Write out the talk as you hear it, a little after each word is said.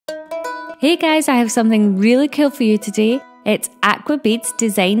Hey guys, I have something really cool for you today. It's Aquabeads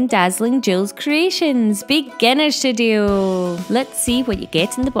Design Dazzling Jules Creations Beginner Studio. Let's see what you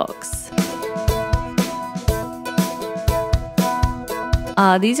get in the box.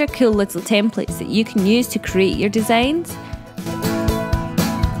 These are cool little templates that you can use to create your designs.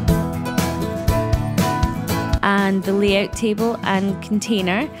 And the layout table and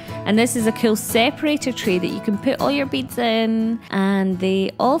container, and this is a cool separator tray that you can put all your beads in, and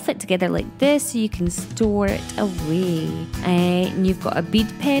they all fit together like this so you can store it away. And you've got a bead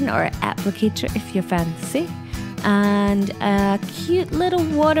pen or an applicator if you fancy, and a cute little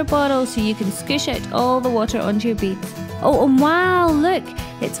water bottle so you can squish out all the water onto your beads. Oh, and wow, look,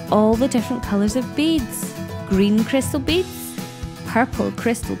 it's all the different colours of beads. Green crystal beads, purple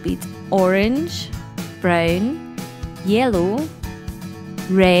crystal beads, orange, brown, yellow,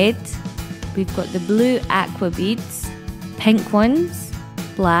 red, we've got the blue aqua beads, pink ones,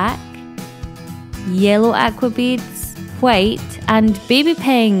 black, yellow aqua beads, white and baby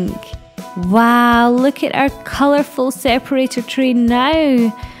pink. Wow, look at our colourful separator tray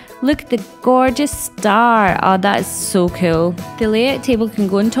now. Look at the gorgeous star. Oh, that is so cool. The layout table can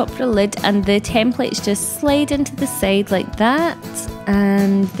go on top of the lid, and the templates just slide into the side like that.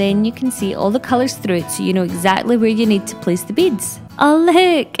 And then you can see all the colours through it, so you know exactly where you need to place the beads. Oh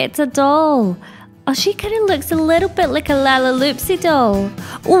look, it's a doll. Oh, she kind of looks a little bit like a Lalaloopsy doll.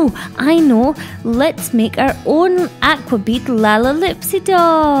 Oh, I know. Let's make our own Aquabead Lalaloopsy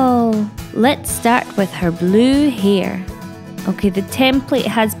doll. Let's start with her blue hair. Okay, the template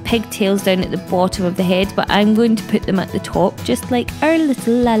has pigtails down at the bottom of the head, but I'm going to put them at the top, just like our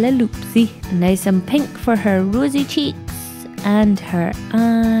little Lalaloopsy. Now some pink for her rosy cheeks and her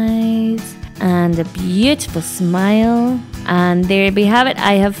eyes, and a beautiful smile. And there we have it.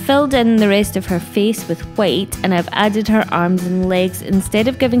 I have filled in the rest of her face with white, and I've added her arms and legs. Instead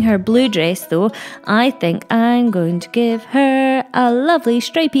of giving her blue dress though, I think I'm going to give her a lovely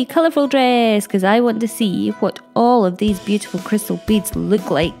stripy colourful dress, because I want to see what all of these beautiful crystal beads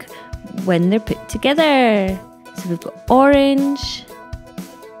look like when they're put together. So we've got orange,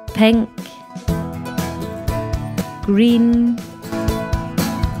 pink, green,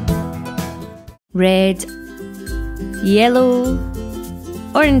 red, yellow,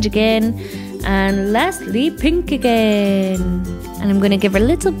 orange again, and lastly pink again. And I'm going to give her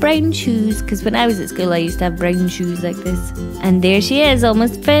little brown shoes, because when I was at school I used to have brown shoes like this. And there she is,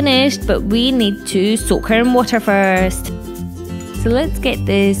 almost finished, but we need to soak her in water first. So let's get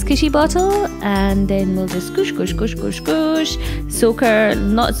the squishy bottle, and then we'll just squish, squish, squish, squish, squish, soak her,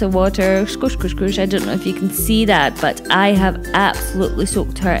 lots of water, squish, squish, squish. I don't know if you can see that, but I have absolutely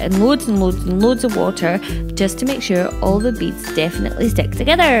soaked her in loads and loads and loads of water, just to make sure all the beads definitely stick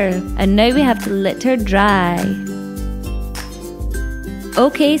together. And now we have to let her dry.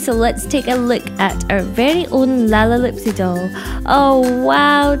 Okay, so let's take a look at our very own Lalaloopsy doll. Oh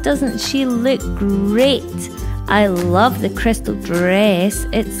wow, doesn't she look great? I love the crystal dress,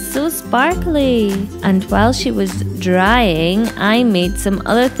 it's so sparkly. And while she was drying, I made some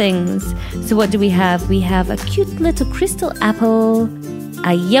other things. So what do we have? We have a cute little crystal apple,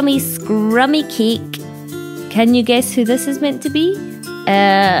 a yummy scrummy cake. Can you guess who this is meant to be?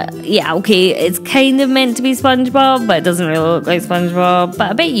 Yeah, okay, it's kind of meant to be SpongeBob, but it doesn't really look like SpongeBob. But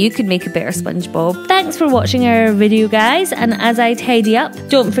I bet you could make a better SpongeBob. Thanks for watching our video, guys. And as I tidy up,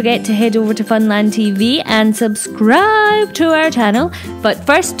 don't forget to head over to FunLand TV and subscribe to our channel. But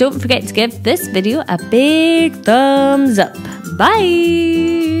first, don't forget to give this video a big thumbs up.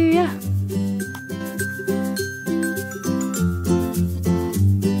 Bye!